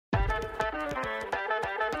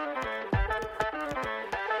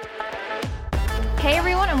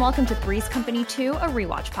welcome to Three's Company 2, a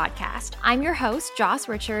rewatch podcast. I'm your host, Joss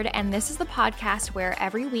Richard, and this is the podcast where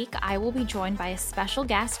every week I will be joined by a special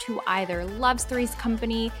guest who either loves Three's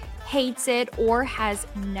Company, hates it, or has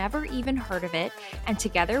never even heard of it, and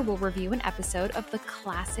together we'll review an episode of the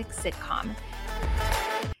classic sitcom.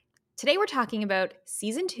 Today we're talking about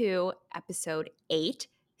Season 2, Episode 8,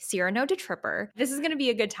 Cyrano de Tripper. This is going to be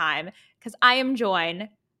a good time because I am joined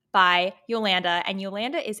by Yolanda, and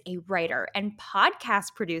Yolanda is a writer and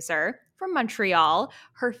podcast producer from Montreal.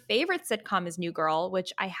 Her favorite sitcom is New Girl,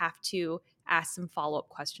 which I have to ask some follow-up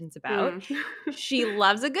questions about. She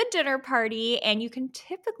loves a good dinner party, and you can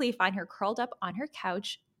typically find her curled up on her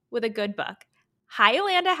couch with a good book. Hi,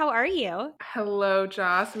 Yolanda. How are you? Hello,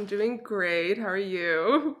 Joss. I'm doing great. How are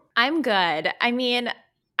you? I'm good. I mean,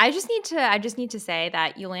 I just need to say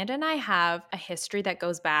that Yolanda and I have a history that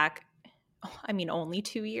goes back only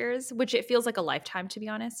 2 years, which it feels like a lifetime, to be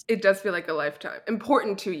honest. It does feel like a lifetime.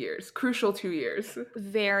 Important 2 years. Crucial 2 years.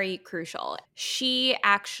 Very crucial. She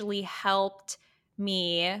actually helped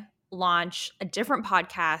me launch a different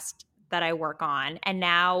podcast that I work on. And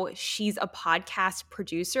now she's a podcast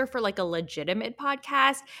producer for like a legitimate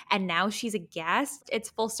podcast. And now she's a guest. It's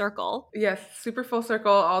full circle. Yes, super full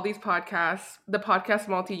circle. All these podcasts, the podcast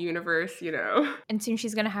multi-universe, you know. And soon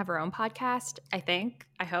she's going to have her own podcast, I think.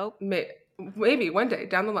 I hope. Maybe one day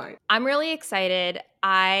down the line. I'm really excited.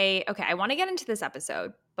 I want to get into this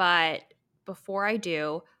episode, but before I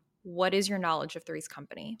do, what is your knowledge of Three's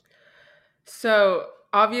Company? So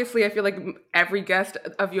obviously, I feel like every guest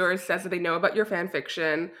of yours says that they know about your fan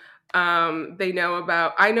fiction. I know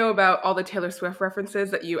about all the Taylor Swift references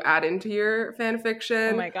that you add into your fan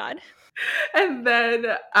fiction. Oh my God. And then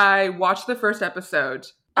I watched the first episode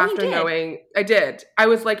after knowing. I did. I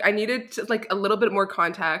was like, I needed like a little bit more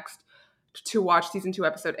context to watch season 2,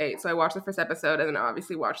 episode 8. So I watched the first episode and then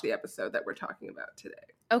obviously watched the episode that we're talking about today.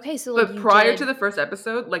 Okay, so but prior to the first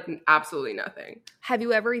episode, like absolutely nothing. Have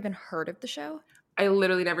you ever even heard of the show? I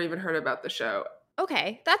literally never even heard about the show.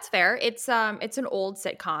 Okay, that's fair. It's an old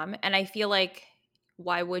sitcom, and I feel like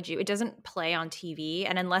why would you? It doesn't play on TV,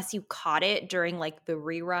 and unless you caught it during like the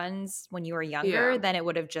reruns when you were younger, then it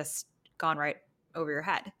would have just gone right over your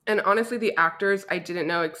head. And honestly, the actors I didn't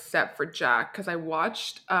know except for Jack because I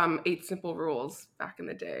watched 8 Simple Rules back in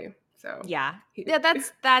the day. So yeah,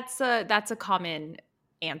 that's a common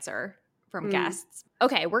answer from guests.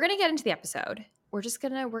 Okay, we're gonna get into the episode. We're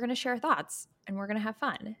gonna share thoughts and we're gonna have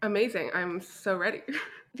fun. Amazing! I'm so ready.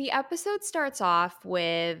 The episode starts off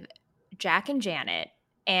with Jack and Janet,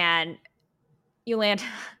 and Yolanda.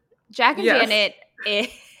 Jack and Janet.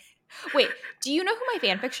 Wait, do you know who my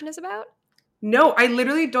fanfiction is about? No, I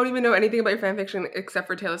literally don't even know anything about your fanfiction except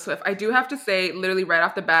for Taylor Swift. I do have to say, literally right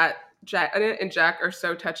off the bat, Janet and Jack are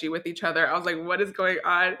so touchy with each other. I was like, what is going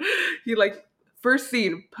on? He like, first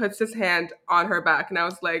scene, puts his hand on her back. And I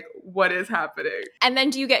was like, what is happening? And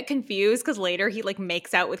then do you get confused because later he like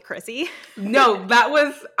makes out with Chrissy? No,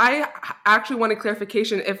 I actually wanted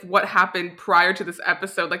clarification if what happened prior to this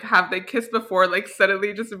episode. Like, have they kissed before, like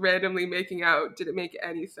suddenly just randomly making out? Did it make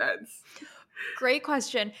any sense? Great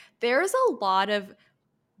question. There's a lot of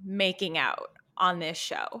making out on this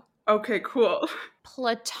show. Okay, cool.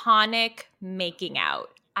 Platonic making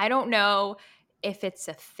out. I don't know if it's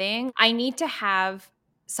a thing. I need to have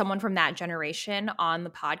someone from that generation on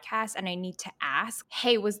the podcast and I need to ask,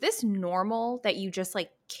 hey, was this normal that you just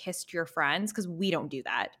like kissed your friends? Because we don't do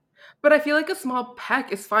that. But I feel like a small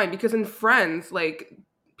peck is fine because in Friends, like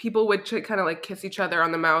people would kind of like kiss each other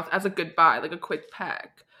on the mouth as a goodbye, like a quick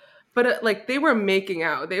peck. But like they were making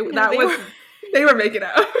out. They were making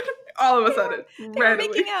out all of a sudden. They were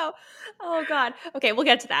making out. Oh God. Okay, we'll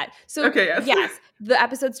get to that. So yes, the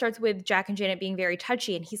episode starts with Jack and Janet being very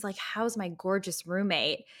touchy, and he's like, "How's my gorgeous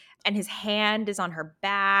roommate?" And his hand is on her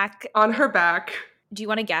back. On her back. Do you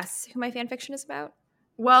want to guess who my fanfiction is about?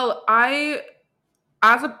 Well, as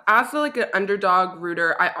like an underdog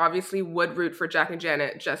rooter, I obviously would root for Jack and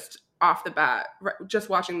Janet just off the bat. Just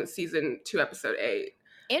watching the season 2, episode 8.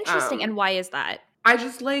 Interesting. And why is that? I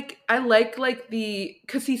like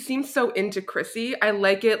because he seems so into Chrissy. I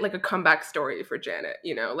like it like a comeback story for Janet,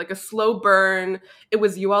 you know, like a slow burn. It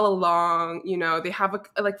was you all along, you know, they have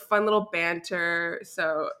a like fun little banter.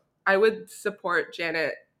 So I would support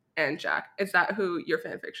Janet and Jack. Is that who your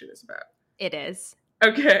fanfiction is about? It is.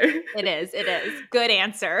 Okay. It is. Good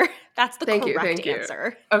answer. That's the correct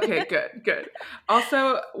answer. Okay, good.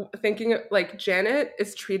 Also, thinking like Janet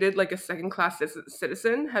is treated like a second-class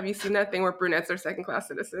citizen. Have you seen that thing where brunettes are second-class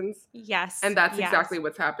citizens? Yes. And that's exactly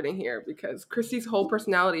what's happening here because Chrissy's whole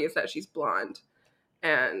personality is that she's blonde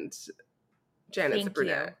and Janet's a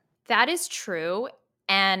brunette. That is true.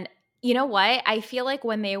 And You know what? I feel like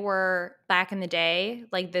when they were back in the day,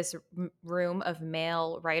 like this room of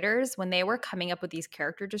male writers, when they were coming up with these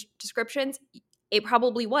character descriptions, it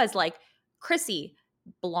probably was like Chrissy,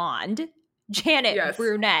 blonde, Janet, Yes.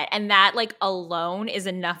 brunette. And that, like, alone is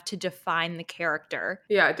enough to define the character.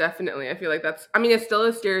 Yeah, definitely. I feel like that's, I mean, it's still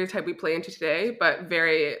a stereotype we play into today, but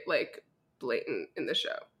very like blatant in the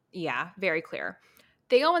show. Yeah, very clear.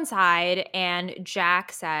 They go inside, and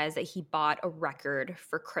Jack says that he bought a record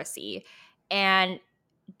for Chrissy. And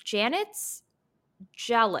Janet's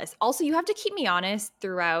jealous. Also, you have to keep me honest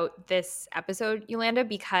throughout this episode, Yolanda,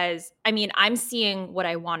 because I mean, I'm seeing what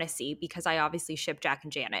I want to see because I obviously ship Jack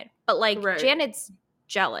and Janet. But like, Right. Janet's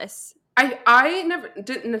jealous. I never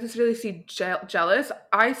didn't necessarily see jealous.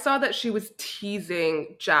 I saw that she was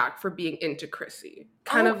teasing Jack for being into Chrissy.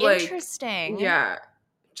 Kind Oh, of like, interesting. yeah,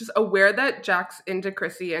 just aware that Jack's into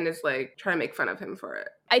Chrissy and is like trying to make fun of him for it.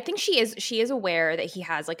 I think she is aware that he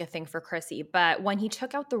has like a thing for Chrissy, but when he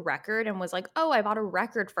took out the record and was like, "Oh, I bought a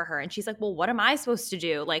record for her." And she's like, "Well, what am I supposed to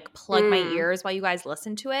do? Like plug my Mm, ears while you guys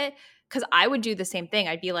listen to it?" Cuz I would do the same thing.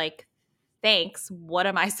 I'd be like, "Thanks. What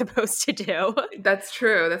am I supposed to do?" that's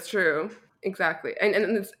true. That's true. Exactly.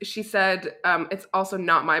 And she said, it's also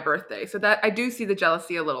not my birthday. So that I do see the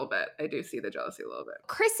jealousy a little bit. I do see the jealousy a little bit.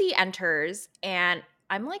 Chrissy enters, and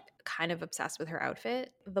I'm like kind of obsessed with her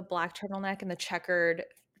outfit, the black turtleneck and the checkered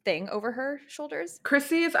thing over her shoulders.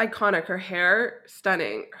 Chrissy is iconic. Her hair,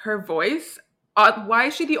 stunning. Her voice. Why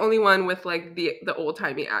is she the only one with like the old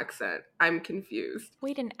timey accent? I'm confused.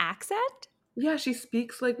 Wait, an accent? Yeah, she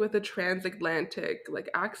speaks like with a transatlantic like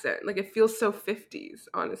accent. Like it feels so 50s,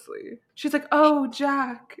 honestly. She's like, "Oh,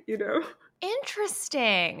 Jack," you know.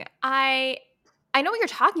 Interesting. I know what you're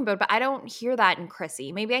talking about, but I don't hear that in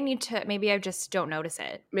Chrissy. Maybe I just don't notice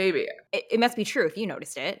it. Maybe. It must be true if you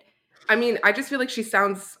noticed it. I mean, I just feel like she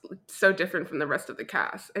sounds so different from the rest of the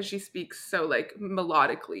cast, and she speaks so like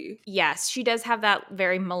melodically. Yes, she does have that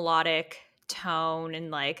very melodic tone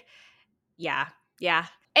and like, yeah, yeah.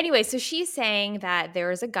 Anyway, so she's saying that there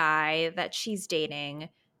is a guy that she's dating,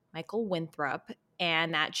 Michael Winthrop,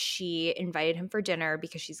 and that she invited him for dinner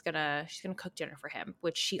because she's gonna cook dinner for him,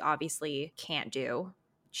 which she obviously can't do.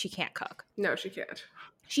 She can't cook. No, she can't.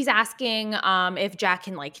 She's asking if Jack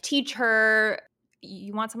can like teach her.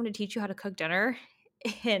 You want someone to teach you how to cook dinner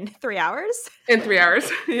in 3 hours? In 3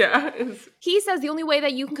 hours. Yeah. He says the only way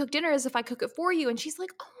that you can cook dinner is if I cook it for you. And she's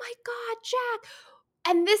like, oh my God, Jack.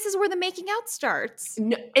 And this is where the making out starts.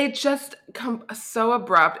 No, it just so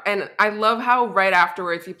abrupt, and I love how right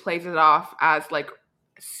afterwards he plays it off as like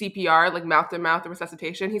CPR, like mouth to mouth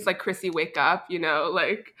resuscitation. He's like, "Chrissy, wake up," you know,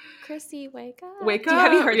 like Chrissy, wake up. wake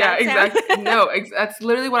Have you up. heard Yeah, that sound? exactly. No, that's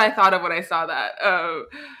literally what I thought of when I saw that.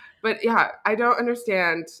 But yeah, I don't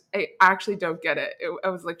understand. I actually don't get it. I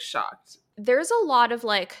was like shocked. There's a lot of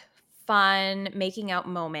like fun making out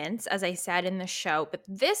moments, as I said in the show. But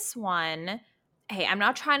this one, hey, I'm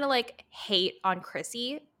not trying to like hate on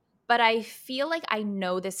Chrissy, but I feel like I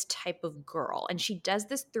know this type of girl. And she does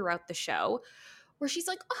this throughout the show where she's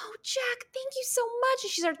like, oh, Jack, thank you so much.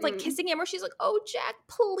 And she starts like Mm. kissing him, or she's like, oh, Jack,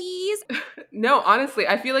 please. No, honestly,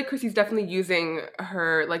 I feel like Chrissy's definitely using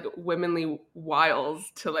her like womanly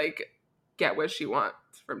wiles to like get what she wants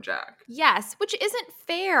from Jack. Yes, which isn't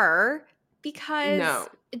fair because No,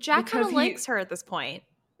 Jack kind because of likes her at this point.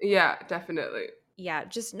 yeah, definitely. Yeah,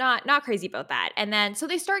 just not crazy about that. And then so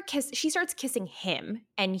she starts kissing him,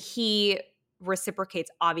 and he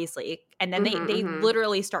reciprocates obviously. And then they Hmm.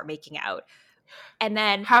 literally start making out. And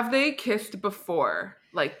then Have they kissed before,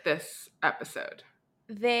 like this episode?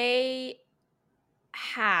 they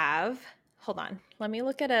have, hold on. Let me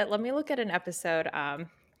look at an episode.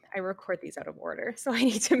 I record these out of order, so I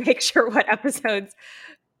need to make sure what episodes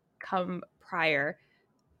come prior.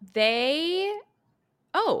 They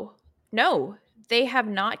Oh, no. They have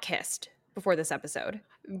not kissed before this episode.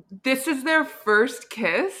 This is their first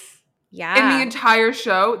kiss in the Yeah. entire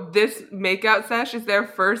show. This makeout sesh is their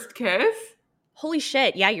first kiss. Holy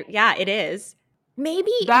shit. Yeah, yeah, it is.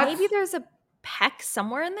 Maybe That's there's a peck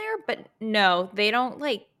somewhere in there, but no, they don't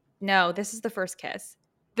like no, this is the first kiss.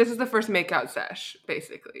 this is the first makeout sesh,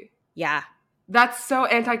 basically. Yeah. That's so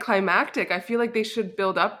anticlimactic. I feel like they should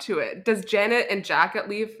build up to it. Does Janet and Jack at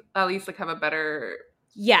least like have a better?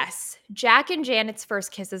 Yes. Jack and Janet's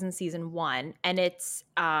first kiss is in season 1, and it's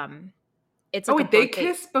Oh like a wait, they birthday.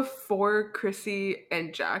 kiss before Chrissy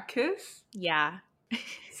and Jack kiss? Yeah.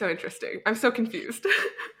 So interesting. I'm so confused.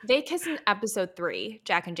 They kiss in episode 3,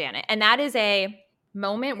 Jack and Janet. And that is a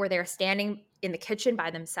moment where they're standing in the kitchen by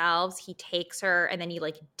themselves. He takes her and then he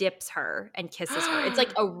like dips her and kisses her. It's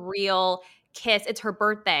like a real kiss. It's her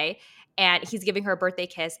birthday. And he's giving her a birthday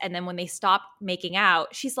kiss. And then when they stop making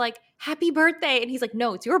out, she's like, happy birthday. And he's like,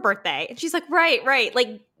 no, it's your birthday. And she's like, right, right.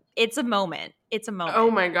 Like, it's a moment. It's a moment.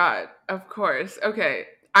 Oh my God. Of course. Okay.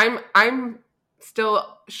 I'm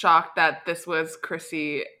still shocked that this was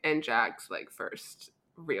Chrissy and Jack's like first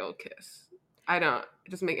real kiss. It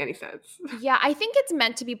doesn't make any sense. Yeah, I think it's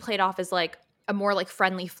meant to be played off as like a more like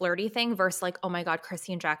friendly, flirty thing versus like, oh my God,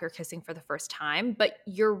 Chrissy and Jack are kissing for the first time. But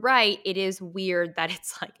you're right. It is weird that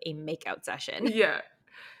it's like a makeout session. Yeah.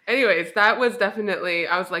 Anyways, that was definitely,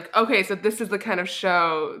 I was like, okay, so this is the kind of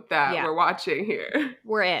show that we're watching here.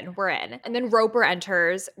 We're in. And then Roper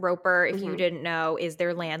enters. Roper, if you Mhm. didn't know, is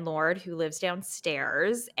their landlord who lives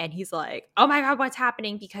downstairs. And he's like, oh my God, what's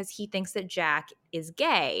happening? Because he thinks that Jack is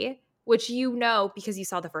gay, which you know because you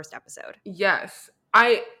saw the first episode. Yes.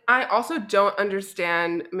 I also don't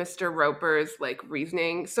understand Mr. Roper's like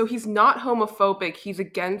reasoning. So he's not homophobic. He's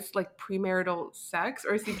against like premarital sex,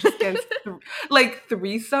 or is he just against like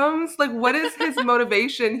threesomes? Like what is his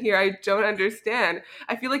motivation here? I don't understand.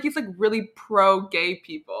 I feel like he's like really pro gay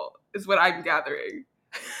people is what I'm gathering.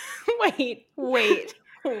 Wait.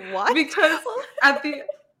 What? Because at the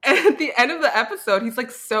end of the episode, he's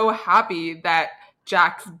like so happy that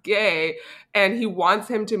Jack's gay and he wants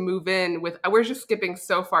him to move in with, we're just skipping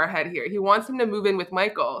so far ahead here. He wants him to move in with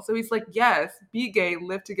Michael. So he's like, yes, be gay,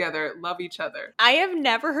 live together, love each other. I have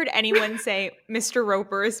never heard anyone say Mr.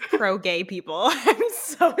 Roper is pro-gay people. I'm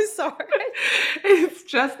so sorry. It's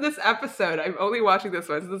just this episode. I'm only watching this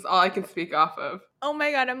one, so this is all I can speak off of. Oh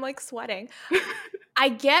my God, I'm like sweating. I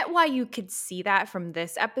get why you could see that from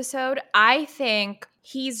this episode. I think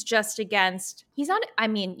he's just against, he's not, I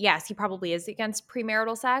mean, yes, he probably is against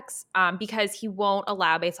premarital sex because he won't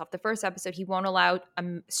allow, based off the first episode, he won't allow a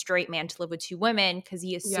straight man to live with two women because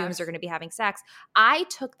he assumes they're going to be having sex. I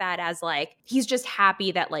took that as like, he's just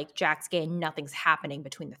happy that like Jack's gay and nothing's happening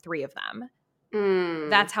between the three of them.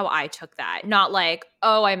 That's how I took that. Not like,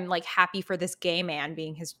 oh, I'm like happy for this gay man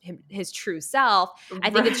being his true self. I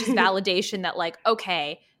think it's just validation that like,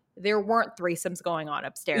 okay, there weren't threesomes going on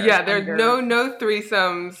upstairs. Yeah, there's no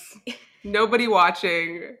threesomes. Nobody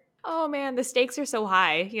watching. Oh man, the stakes are so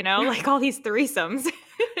high, you know, like all these threesomes.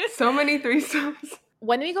 So many threesomes.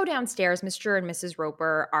 When we go downstairs, Mr. and Mrs.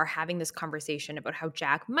 Roper are having this conversation about how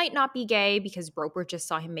Jack might not be gay because Roper just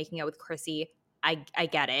saw him making out with Chrissy. I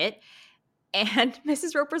get it. And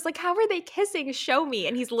Mrs. Roper's like, how are they kissing? Show me.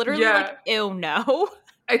 And he's literally like, ew, no.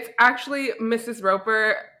 It's actually, Mrs.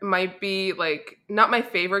 Roper might be like, not my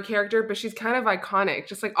favorite character, but she's kind of iconic.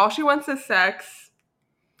 Just like all she wants is sex.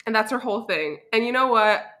 And that's her whole thing. And you know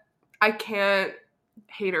what? I can't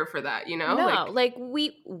hate her for that, you know? No, like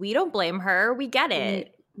we don't blame her. We get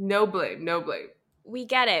it. No blame. We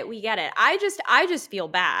get it. I just feel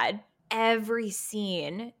bad. Every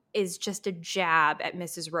scene is just a jab at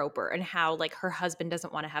Mrs. Roper and how like her husband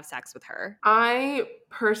doesn't want to have sex with her. I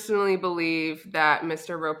personally believe that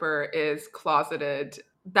Mr. Roper is closeted.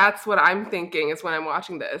 That's what I'm thinking is when I'm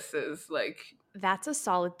watching this is like. That's a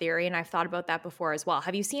solid theory, and I've thought about that before as well.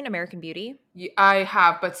 Have you seen American Beauty? I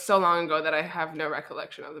have, but so long ago that I have no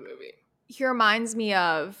recollection of the movie. He reminds me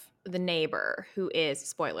of the neighbor who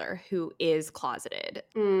is closeted.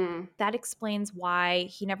 That explains why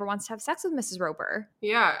he never wants to have sex with Mrs. Roper.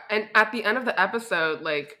 Yeah, and at the end of the episode,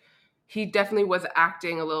 like, he definitely was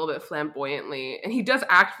acting a little bit flamboyantly, and he does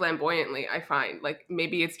act flamboyantly, I find. Like,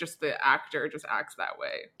 maybe it's just the actor just acts that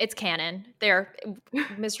way. It's canon.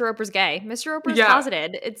 Mr. Roper's gay. Mr. Roper's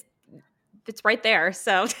closeted. It's right there,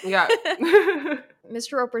 so. Yeah.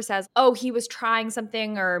 Mr. Roper says, oh, he was trying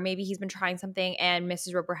something, or maybe he's been trying something, and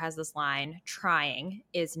Mrs. Roper has this line, trying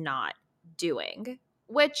is not doing,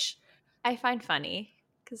 which I find funny.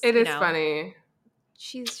 It is funny.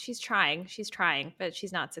 She's trying, but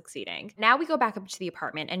she's not succeeding. Now we go back up to the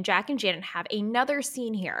apartment, and Jack and Janet have another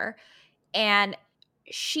scene here, and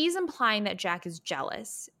she's implying that Jack is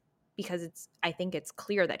jealous because I think it's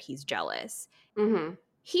clear that he's jealous. Mm-hmm.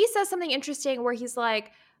 He says something interesting where he's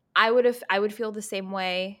like, I would feel the same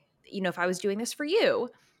way, you know, if I was doing this for you.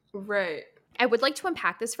 Right. I would like to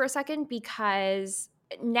unpack this for a second because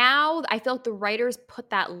now I feel like the writers put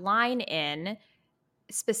that line in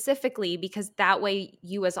specifically because that way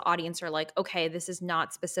you as an audience are like, okay, this is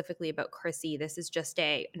not specifically about Chrissy. This is just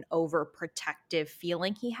an overprotective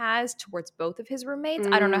feeling he has towards both of his roommates.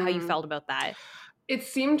 I don't know how you felt about that. It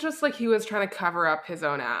seemed just like he was trying to cover up his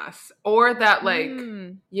own ass, or that like,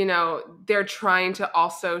 you know, they're trying to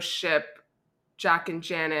also ship Jack and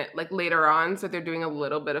Janet like later on. So they're doing a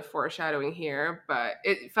little bit of foreshadowing here, but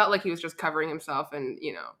it felt like he was just covering himself and,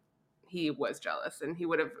 you know, he was jealous, and he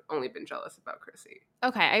would have only been jealous about Chrissy.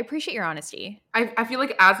 Okay, I appreciate your honesty. I feel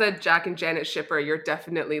like as a Jack and Janet shipper, you're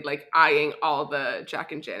definitely like eyeing all the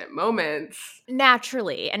Jack and Janet moments.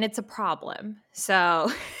 Naturally, and it's a problem.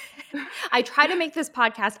 So I try to make this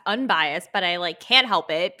podcast unbiased, but I like can't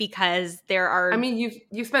help it because there are I mean,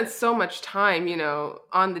 you spent so much time,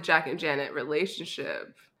 on the Jack and Janet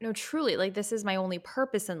relationship. no truly like this is my only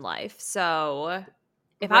purpose in life. So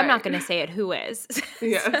if I'm not Right. going to say it, who is?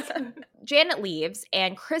 Yes. Janet leaves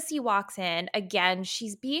and Chrissy walks in. Again,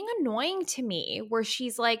 she's being annoying to me where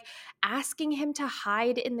she's like asking him to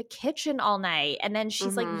hide in the kitchen all night. And then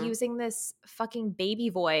she's like Mm-hmm. using this fucking baby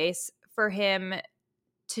voice for him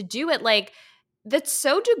to do it. Like, that's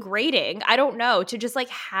so degrading. I don't know, to just like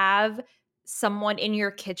have someone in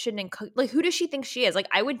your kitchen and cook. Like, who does she think she is? Like,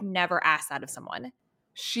 I would never ask that of someone.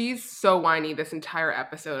 She's so whiny this entire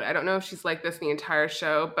episode. I don't know if she's like this the entire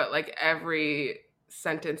show, but like every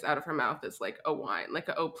sentence out of her mouth is like a whine, like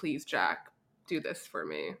oh please Jack, do this for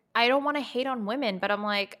me. I don't want to hate on women, but I'm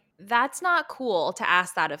like, that's not cool to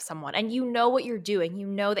ask that of someone. And you know what you're doing. You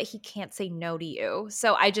know that he can't say no to you.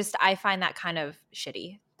 So I find that kind of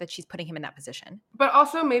shitty that she's putting him in that position. But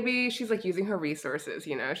also maybe she's like using her resources,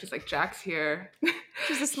 she's like Jack's here.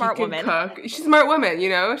 She's a smart he can woman. cook. She's a smart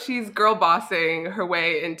woman, she's girl bossing her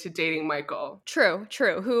way into dating Michael. True.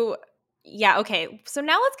 Yeah, okay. So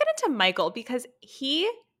now let's get into Michael because he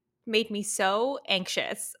made me so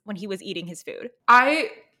anxious when he was eating his food. I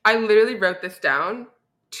literally wrote this down.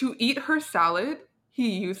 To eat her salad, he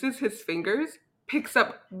uses his fingers, picks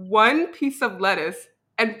up one piece of lettuce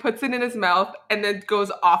and puts it in his mouth and then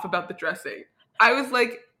goes off about the dressing. I was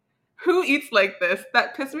like, who eats like this?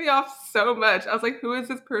 That pissed me off so much. I was like, who is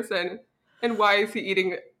this person and why is he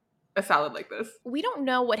eating a salad like this? We don't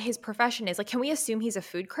know what his profession is. Like, can we assume he's a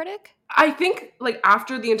food critic? I think like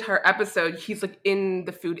after the entire episode, he's like in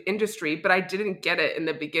the food industry, but I didn't get it in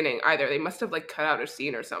the beginning either. They must have like cut out a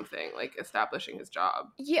scene or something, like establishing his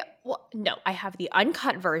job. Yeah, well, no, I have the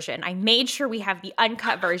uncut version. I made sure we have the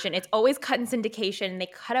uncut version. It's always cut in syndication and they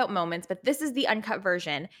cut out moments, but this is the uncut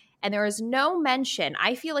version. And there is no mention.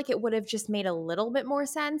 I feel like it would have just made a little bit more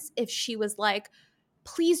sense if she was like,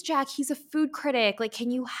 please, Jack, he's a food critic. Like, can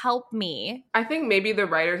you help me? I think maybe the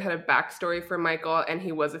writers had a backstory for Michael and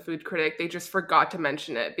he was a food critic. They just forgot to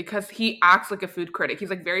mention it because he acts like a food critic. He's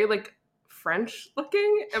like very like French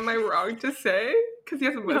looking. Am I wrong to say? Because he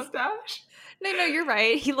has a mustache. No, you're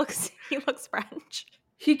right. He looks French.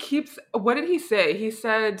 He keeps, what did he say? He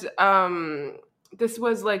said this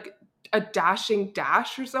was like a dashing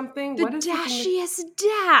dash or something. The what is dashiest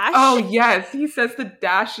dash. Oh yes, he says the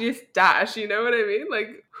dashiest dash. You know what I mean?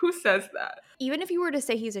 Like who says that? Even if you were to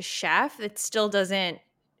say he's a chef, it still doesn't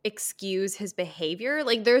excuse his behavior.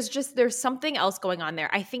 Like there's something else going on there.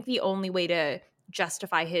 I think the only way to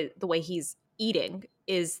justify the way he's eating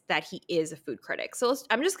is that he is a food critic. So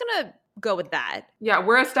I'm just gonna go with that. Yeah,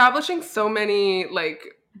 we're establishing so many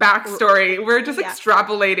like backstory. We're just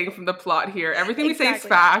extrapolating from the plot here. Everything we say is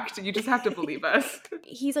fact. You just have to believe us.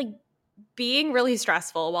 He's like being really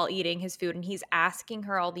stressful while eating his food and he's asking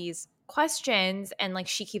her all these questions and like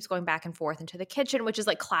she keeps going back and forth into the kitchen, which is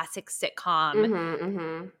like classic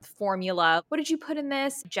sitcom formula. What did you put in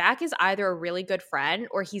this? Jack is either a really good friend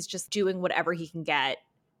or he's just doing whatever he can get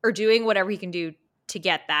or doing whatever he can do to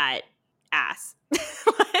get that ass.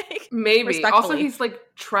 Like, maybe. Also, he's like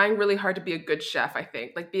trying really hard to be a good chef, I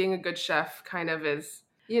think. Like being a good chef kind of is,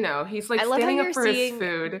 he's like standing up for his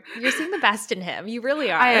food. You're seeing the best in him. You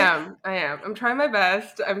really are. I am. I'm trying my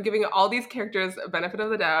best. I'm giving all these characters a benefit of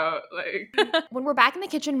the doubt. Like when we're back in the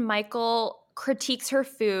kitchen, Michael critiques her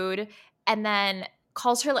food and then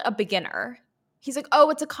calls her like a beginner. He's like, oh,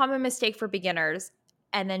 it's a common mistake for beginners.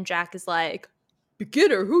 And then Jack is like,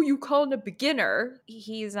 beginner? Who you calling a beginner?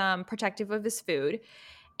 He's protective of his food.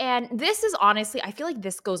 And this is honestly, I feel like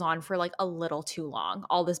this goes on for like a little too long,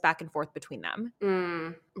 all this back and forth between them.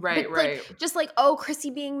 Right. Like, just like, oh, Chrissy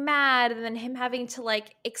being mad and then him having to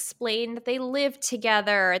like explain that they live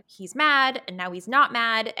together. He's mad and now he's not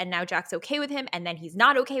mad and now Jack's okay with him and then he's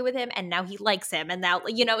not okay with him and now he likes him. And now,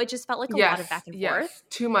 it just felt like a lot of back and forth.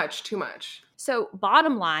 Too much. So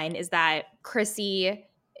bottom line is that Chrissy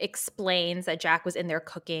explains that Jack was in there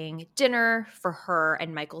cooking dinner for her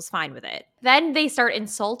and Michael's fine with it. Then they start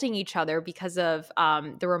insulting each other because of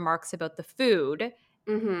the remarks about the food.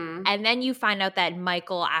 And then you find out that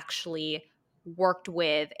Michael actually worked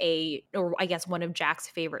with one of Jack's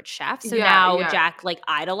favorite chefs. So now Jack like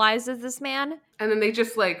idolizes this man. And then they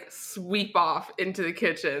just like sweep off into the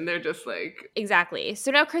kitchen. They're just like... Exactly. So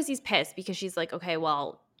now Chrissy's pissed because she's like, okay,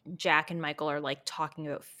 well, Jack and Michael are like talking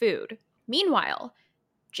about food. Meanwhile,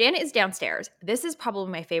 Janet is downstairs. This is probably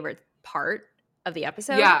my favorite part of the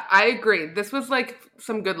episode. Yeah, I agree. This was like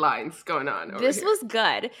some good lines going on over This here. was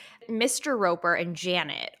good. Mr. Roper and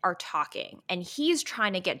Janet are talking, and he's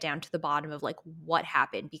trying to get down to the bottom of like what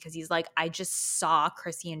happened, because he's like, I just saw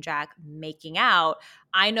Chrissy and Jack making out.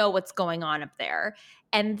 I know what's going on up there.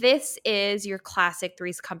 And this is your classic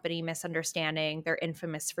Three's Company misunderstanding. They're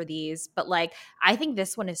infamous for these, but like, I think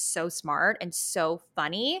this one is so smart and so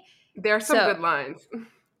funny. There are some So good lines.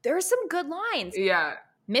 there's some good lines. Yeah.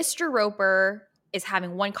 Mr. Roper is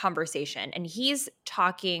having one conversation, and he's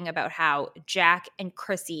talking about how Jack and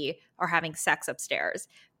Chrissy are having sex upstairs.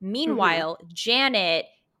 Hmm. Meanwhile, Janet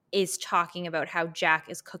is talking about how Jack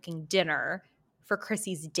is cooking dinner for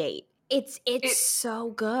Chrissy's date. It's It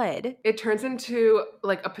so good. it turns into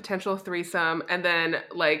like a potential threesome, and then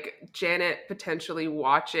like Janet potentially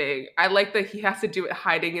watching. I like that he has to do it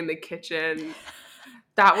hiding in the kitchen.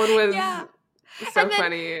 That one was Yeah. so And then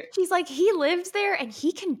funny. she's like, he lives there and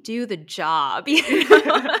he can do the job, you know?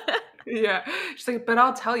 Yeah. Yeah. She's like, but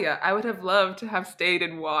I'll tell you, I would have loved to have stayed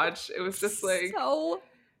and watched. It was just like, So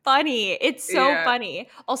funny. It's so yeah. funny.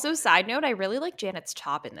 Also, side note, I really like Janet's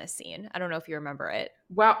top in this scene. I don't know if you remember it.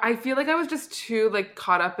 Wow, I feel like I was just too like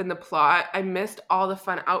caught up in the plot. I missed all the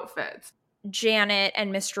fun outfits. Janet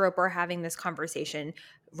and Mr. Roper are having this conversation.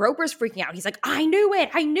 Roper's freaking out. He's like, I knew it.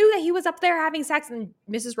 I knew that he was up there having sex. And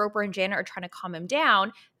Mrs. Roper and Janet are trying to calm him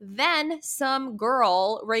down. Then some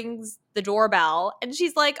girl rings the doorbell and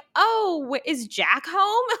she's like, oh, is Jack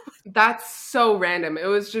home? That's so random. It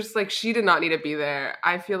was just like she did not need to be there.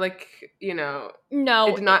 I feel like, it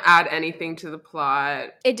No, did not add anything to the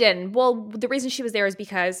plot. it didn't. Well, the reason she was there is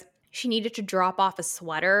because she needed to drop off a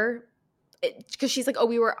sweater. Because she's like, oh,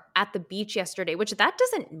 we were at the beach yesterday, which that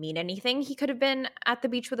doesn't mean anything. He could have been at the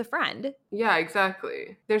beach with a friend. Yeah,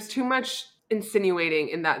 exactly. There's too much insinuating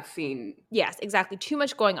in that scene. Yes, exactly. Too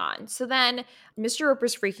much going on. So then Mr.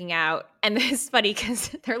 Roper's freaking out. And this is funny because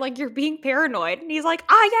they're like, you're being paranoid. And he's like,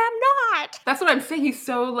 I am not. That's what I'm saying. He's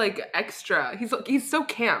so like extra. He's so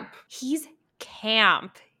camp. He's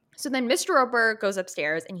camp. So then Mr. Roper goes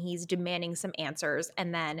upstairs and he's demanding some answers.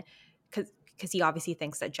 And then, because he obviously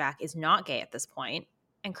thinks that Jack is not gay at this point.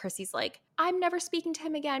 And Chrissy's like, I'm never speaking to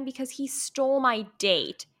him again because he stole my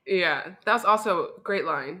date. Yeah, that was also a great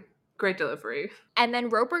line. Great delivery. And then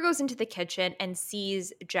Roper goes into the kitchen and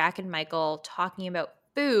sees Jack and Michael talking about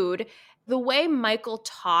food. The way Michael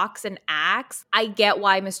talks and acts, I get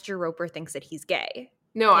why Mr. Roper thinks that he's gay.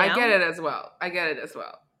 No, I know? get it as well.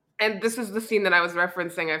 And this is the scene that I was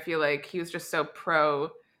referencing. I feel like he was just so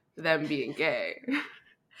pro them being gay.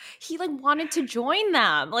 He like wanted to join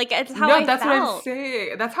them. Like it's how That's felt. what I'm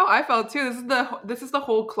saying. That's how I felt too. This is the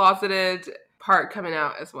whole closeted part coming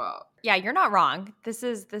out as well. Yeah, you're not wrong. This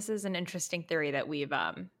is an interesting theory that we've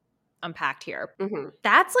unpacked here. Mm-hmm.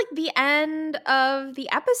 That's like the end of the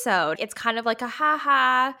episode. It's kind of like a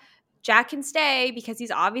haha. Jack can stay because he's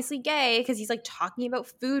obviously gay because he's like talking about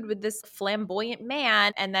food with this flamboyant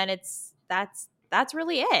man, and then that's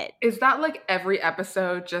really it. Is that like every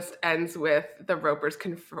episode just ends with the Ropers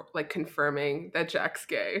confirming that Jack's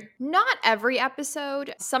gay? Not every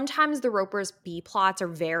episode. Sometimes the Ropers' B plots are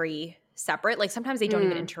very separate. Like sometimes they don't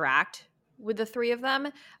even interact with the three of them.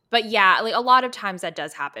 But yeah, like a lot of times that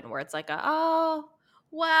does happen where it's like, oh,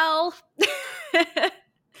 well,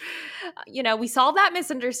 we solved that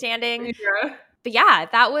misunderstanding. Yeah. But yeah,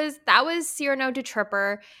 that was Cyrano de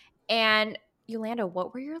Tripper. And Yolanda,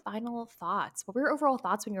 what were your final thoughts? What were your overall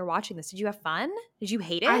thoughts when you were watching this? Did you have fun? Did you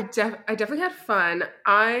hate it? I definitely had fun.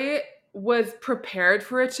 I was prepared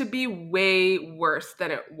for it to be way worse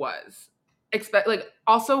than it was.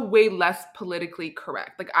 Also way less politically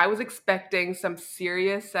correct. Like I was expecting some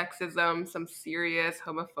serious sexism, some serious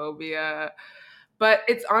homophobia, but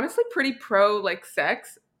it's honestly pretty pro like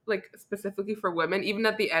sex, like specifically for women. Even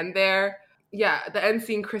at the end there, yeah, the end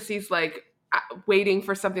scene, Chrissy's like waiting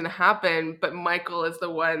for something to happen, but Michael is the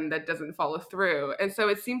one that doesn't follow through. And so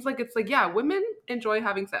it seems like it's like, yeah, women enjoy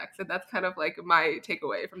having sex. And that's kind of like my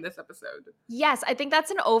takeaway from this episode. Yes, I think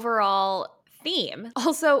that's an overall theme.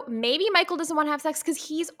 Also, maybe Michael doesn't want to have sex because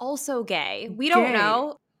he's also gay. We don't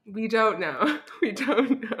know. We don't know. We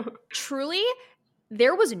don't know. Truly,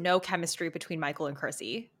 there was no chemistry between Michael and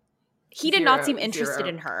Chrissy. He did not seem interested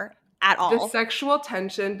in her at all. The sexual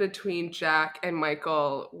tension between Jack and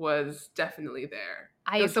Michael was definitely there.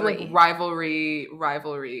 There was some like rivalry,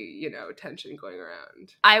 tension going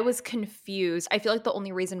around. I was confused. I feel like the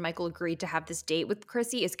only reason Michael agreed to have this date with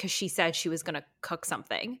Chrissy is because she said she was going to cook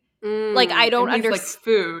something. Like I don't understand. Like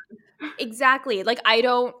food. Exactly. Like I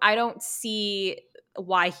don't see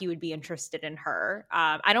why he would be interested in her.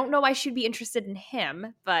 I don't know why she'd be interested in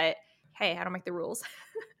him, but hey, I don't make the rules.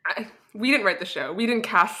 We didn't write the show. We didn't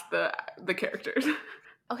cast the characters.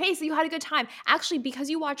 Okay, so you had a good time. Actually, because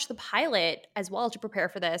you watched the pilot as well to prepare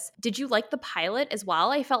for this, did you like the pilot as well?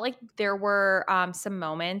 I felt like there were some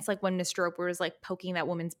moments, like when Mr. Roper was like poking that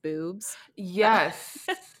woman's boobs. Yes.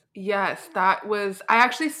 Yes, that was I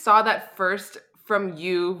actually saw that first from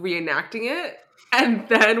you reenacting it and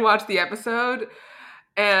then watched the episode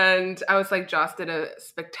and I was like Joss did a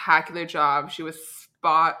spectacular job. She was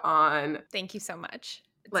spot on, Thank you so much.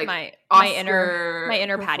 It's like my inner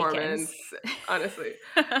Oscar Pattykins. performance, honestly.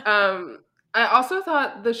 Um I also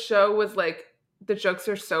thought the show was like the jokes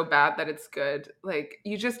are so bad that it's good. Like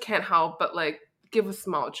you just can't help but like give a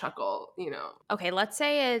small chuckle, you know. Okay, let's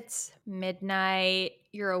say it's midnight,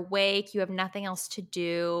 you're awake, you have nothing else to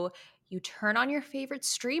do. You turn on your favorite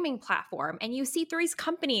streaming platform and you see Three's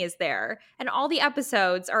Company is there and all the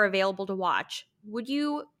episodes are available to watch. Would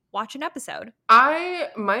you watch an episode? I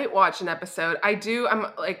might watch an episode. I'm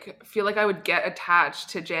like feel like I would get attached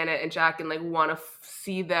to Janet and Jack and like want to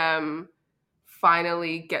see them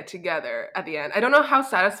finally get together at the end. I don't know how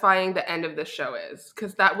satisfying the end of the show is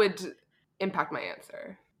cuz that would impact my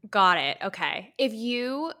answer. Got it. Okay.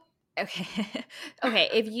 Okay. Okay,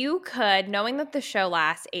 if you could, knowing that the show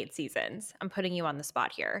lasts 8 seasons, I'm putting you on the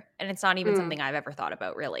spot here, and it's not even Mm. something I've ever thought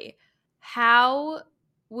about really. How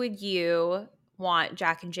would you want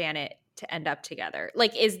Jack and Janet to end up together?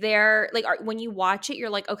 Like is there like when you watch it you're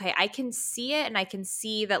like, "Okay, I can see it and I can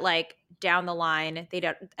see that like down the line they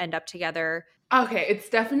don't end up together." Okay, it's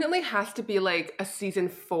definitely has to be like a season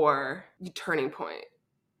 4 turning point,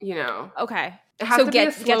 you know. Okay. It has So to be a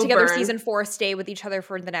get slow together burn. season 4, stay with each other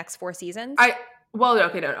for the next 4 seasons? I well,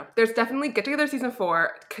 okay, no. There's definitely Get Together season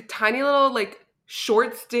 4, tiny little like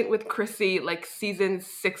short stint with Chrissy, like season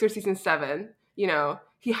 6 or season 7. You know,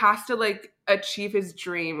 he has to like achieve his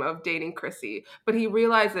dream of dating Chrissy, but he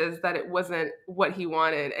realizes that it wasn't what he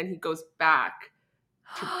wanted, and he goes back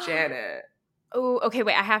to Janet. Oh, okay,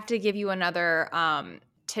 wait, I have to give you another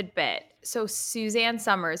tidbit. So Suzanne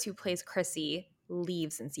Summers, who plays Chrissy,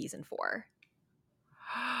 leaves in season 4.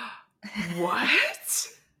 What?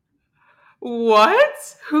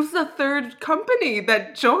 What? Who's the third company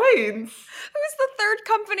that joins? Who's the third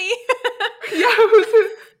company? Yeah, who's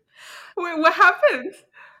his, wait, what happened?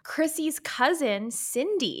 Chrissy's cousin,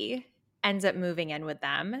 Cindy, ends up moving in with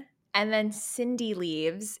them. And then Cindy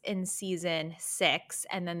leaves in season 6,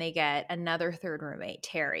 and then they get another third roommate,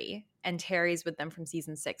 Terry. And Terry's with them from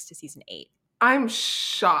season 6 to season 8. I'm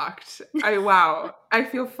shocked. Wow. I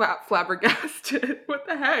feel flabbergasted. What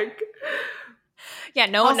the heck? Yeah,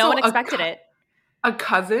 no Also, one expected it. A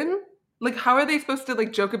cousin? Like, how are they supposed to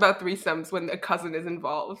like joke about threesomes when a cousin is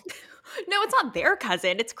involved? No, it's not their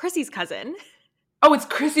cousin. It's Chrissy's cousin. Oh, it's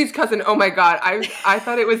Chrissy's cousin. Oh my god. I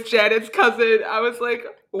thought it was Janet's cousin. I was like,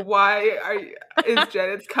 is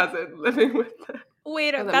Janet's cousin living with them?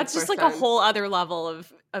 Wait, Oh, that that's makes just more like a sense. whole other level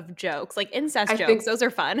of jokes, like incest I jokes. think Those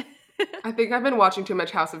are fun. I think I've been watching too much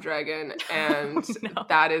House of Dragon, and Oh, no.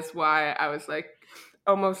 that is why I was like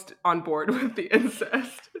almost on board with the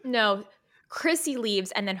incest. No, Chrissy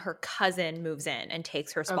leaves and then her cousin moves in and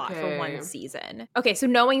takes her spot for Okay. one season. Okay, so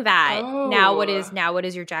knowing that, now what Oh,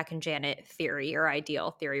 is your Jack and Janet theory or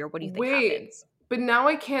ideal theory, or what do you think wait. happens? But now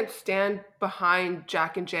I can't stand behind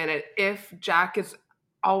Jack and Janet if Jack is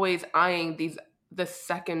always eyeing the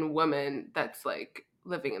second woman that's like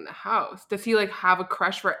living in the house. Does he like have a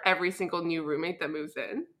crush for every single new roommate that moves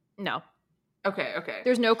in? No. Okay.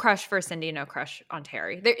 There's no crush for Cindy, no crush on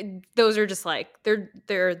Terry. Those are just like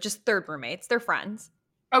they're just third roommates. They're friends.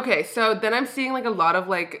 Okay, so then I'm seeing like a lot of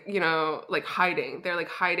like, you know, like hiding. They're like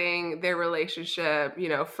hiding their relationship, you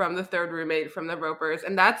know, from the third roommate, from the Ropers,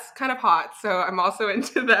 and that's kind of hot. So I'm also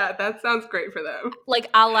into that. That sounds great for them. Like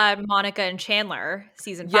a la Monica and Chandler,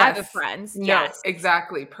 season 5 Yes. of Friends. No, Yes.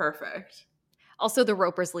 exactly. Perfect. Also, the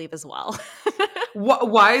Ropers leave as well.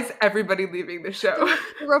 Why is everybody leaving the show?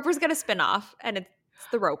 The Ropers get a spinoff, and it's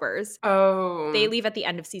the Ropers. Oh. They leave at the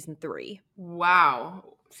end of season 3. Wow.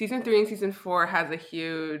 Season 3 and season 4 has a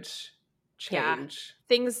huge change.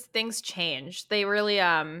 Yeah. Things change. They really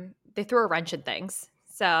they throw a wrench in things.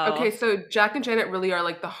 So Okay, so Jack and Janet really are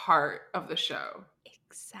like the heart of the show.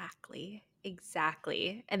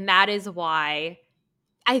 Exactly. And that is why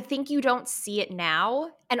I think you don't see it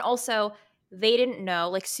now. And also, they didn't know,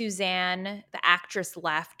 like Suzanne, the actress,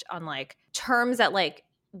 left on like terms that like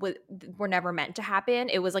were never meant to happen.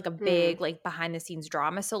 It was like a big like behind the scenes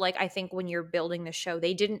drama. So like I think when you're building the show,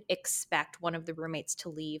 they didn't expect one of the roommates to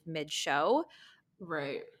leave mid show.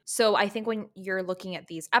 Right. So I think when you're looking at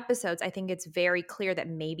these episodes, I think it's very clear that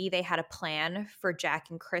maybe they had a plan for Jack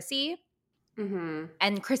and Chrissy. Mm-hmm.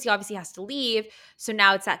 And Chrissy obviously has to leave. So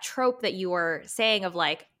now it's that trope that you were saying of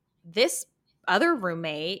like, this other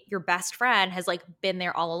roommate, your best friend, has like been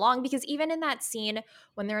there all along. Because even in that scene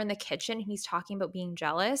when they're in the kitchen and he's talking about being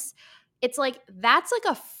jealous, it's like that's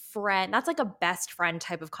like a friend, that's like a best friend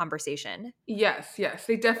type of conversation. Yes, yes.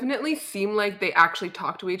 They definitely seem like they actually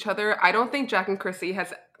talk to each other. I don't think Jack and Chrissy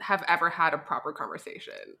have ever had a proper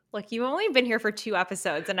conversation. Look, you've only been here for 2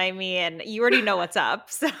 episodes, and I mean, you already know what's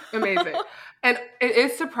up. So. Amazing. And it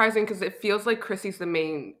is surprising because it feels like Chrissy's the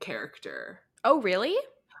main character. Oh, really?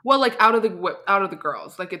 Well, like out of the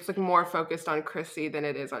girls, like it's like more focused on Chrissy than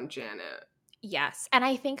it is on Janet. Yes. And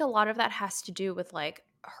I think a lot of that has to do with like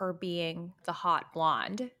her being the hot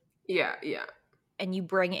blonde. Yeah, yeah. And you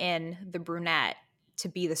bring in the brunette to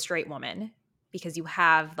be the straight woman because you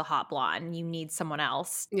have the hot blonde. You need someone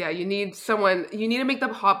else. Yeah, you need to make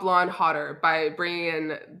the hot blonde hotter by bringing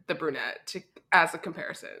in the brunette as a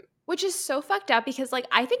comparison. Which is so fucked up because like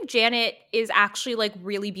I think Janet is actually like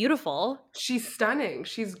really beautiful. She's stunning.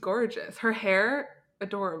 She's gorgeous. Her hair,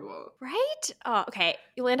 adorable. Right? Oh, okay.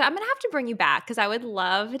 Yolanda, I'm going to have to bring you back because I would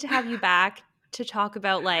love to have you back to talk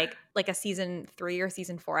about like a season 3 or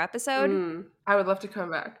season 4 episode. I would love to come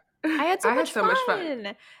back. I had so much much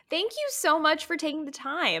fun. Thank you so much for taking the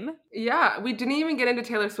time. Yeah, we didn't even get into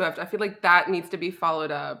Taylor Swift. I feel like that needs to be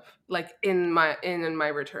followed up like in my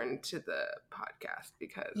return to the podcast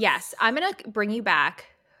because yes, I'm going to bring you back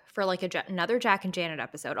for like another Jack and Janet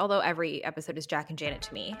episode, although every episode is Jack and Janet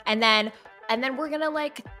to me. And then we're going to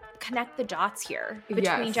like connect the dots here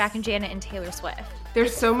between Jack and Janet and Taylor Swift.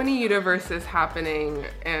 There's so many universes happening,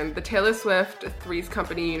 and the Taylor Swift Three's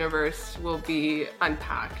Company universe will be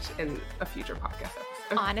unpacked in a future podcast episode.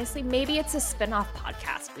 Honestly, maybe it's a spin-off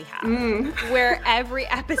podcast we have where every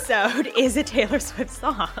episode is a Taylor Swift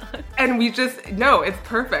song. And it's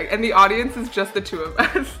perfect. And the audience is just the two of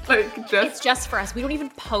us. It's just for us. We don't even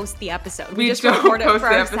post the episode. We just don't record it post for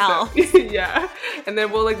the ourselves. Episode. Yeah. And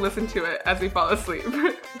then we'll like listen to it as we fall asleep.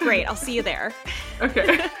 Great. I'll see you there.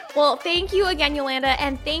 Okay. Well, thank you again, Yolanda.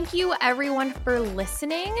 And thank you everyone for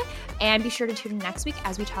listening. And be sure to tune in next week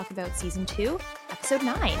as we talk about season 2, episode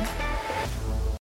 9.